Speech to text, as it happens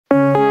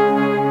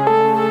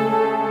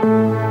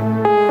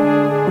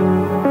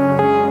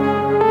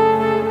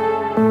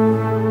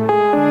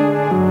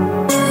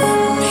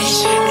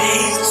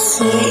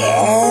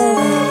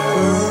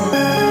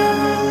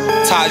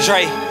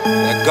TopDre,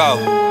 let's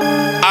go.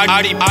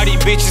 All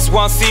these bitches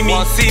won't see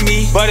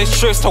me, but it's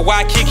trips to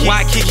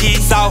Waikiki.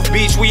 South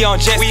Beach, we on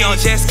jet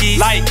skis.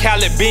 Like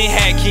Khaled, Ben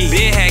had key.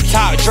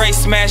 TopDre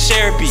smash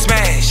every beat.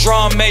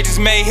 Drum majors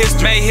made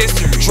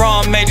history.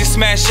 Drum majors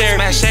smash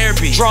every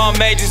beat. Drum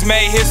majors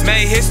made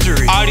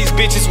history. All these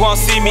bitches won't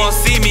see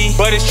me,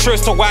 but it's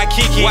trips to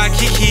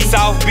Waikiki.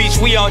 South Beach,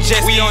 we on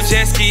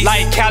jet skis.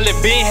 Like Khaled,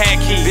 Ben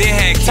had key.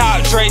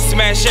 TopDre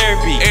smash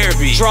every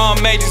beat.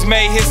 Drum majors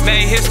made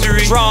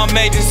history. Drum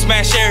majors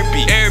smash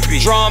every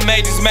beat. Drum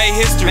majors made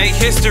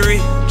history.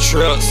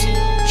 Trucks.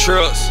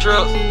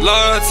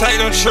 Lord, take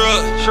them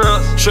trucks.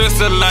 Trips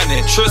to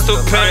London, trips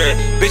to Paris.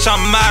 Bitch,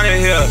 I'm out of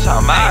here.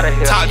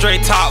 TopDre,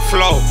 top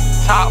flow.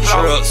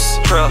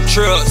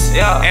 Trucks.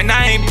 Yeah. And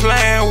I ain't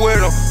playing with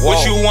them.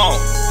 What you want?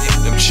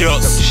 Them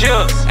chips.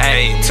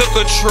 Ayy, took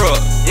a trip.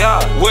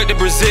 Yeah. With the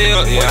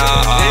Brazil.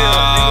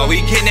 Yeah.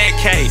 We getting that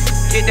cake.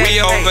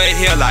 We over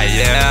here like,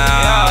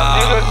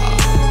 yeah.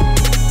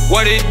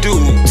 What it do?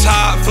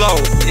 Top flow.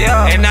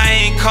 Yeah. And I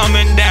ain't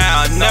coming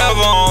down. Never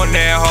on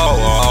that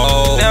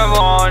hoe. Never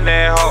on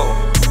that hoe.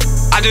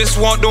 I just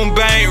want them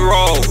bank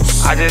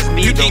rolls. I just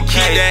need them. You can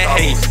keep that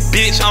hate.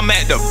 Bitch, I'm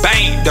at the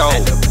bank though.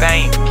 At the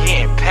bank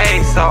getting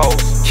pesos.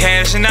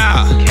 Cashing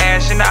out.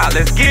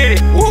 Let's get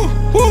it. Woo.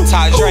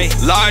 TopDre,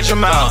 large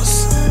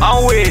amounts.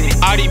 I'm with it.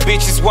 All these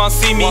bitches won't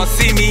see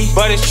me,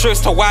 but it's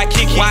trips to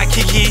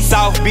Waikiki.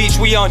 South Beach,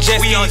 we on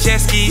jet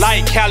skis.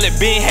 Like Khaled,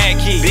 Ben had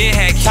key.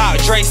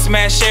 TopDre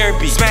smash every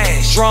beat.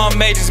 Drum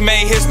majors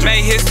made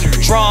history.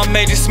 Drum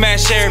majors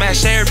smash every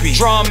beat.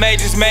 Drum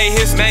majors made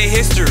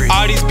history.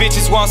 All these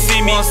bitches won't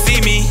see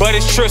me, but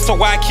it's trips to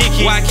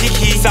Waikiki.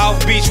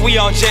 South Beach, we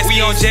on jet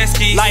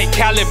skis. Like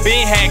Khaled,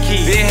 Ben had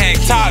key.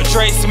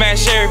 TopDre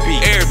smash every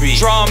beat.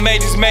 Drum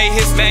majors made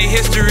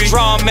history.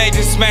 Drum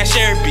majors smash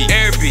every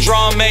beat.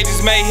 Drum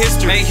majors made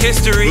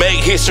history.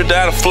 Make history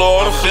down in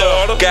Florida.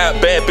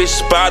 Got bad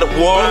bitches by the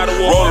water.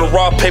 Rolling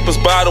raw papers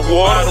by the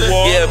water.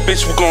 Yeah,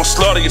 bitch, we gon'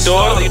 slaughter your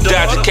daughter.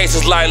 Dodging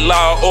cases like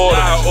law and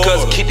order.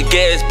 Cause keep the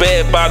gas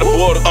bad by the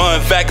border.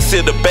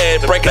 Unvaccinated the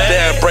bad. Break it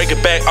down, break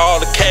it back, all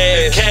the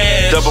cash.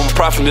 Double my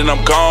profit, then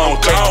I'm gone.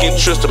 Get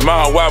trips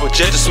tomorrow. Why would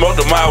just smoke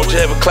tomorrow? Just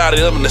have it clouded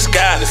up in the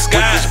sky. With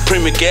this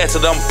premium gas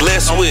that I'm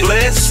blessed with.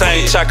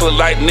 Same chocolate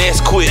like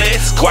Nesquik.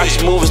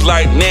 Watch movies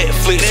like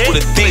Netflix.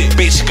 With a thick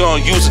bitch,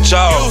 gon' use a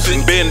jaws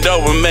and bend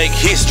over and make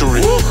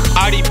history.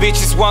 All these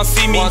bitches won't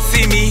see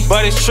me,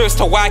 but it's trips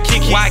to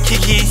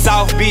Waikiki.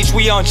 South Beach,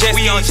 we on jet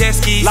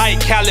skis. Like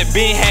Khaled,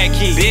 Ben had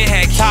key.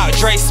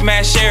 TopDre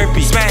smash every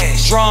beat.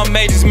 Drum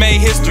majors made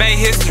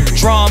history.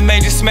 Drum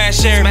majors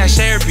smash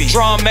every beat.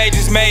 Drum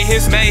majors made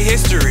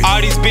history.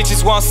 All these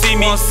bitches won't see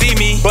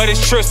me, but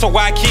it's trips to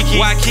Waikiki.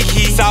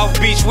 South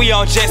Beach, we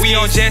on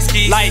jet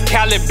skis. Like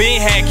Khaled, Ben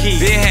had key.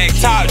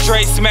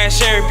 TopDre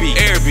smash every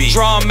beat.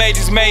 Drum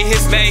majors made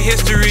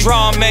history.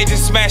 Drum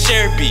majors smash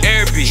every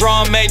beat.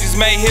 Drum majors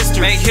made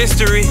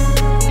history.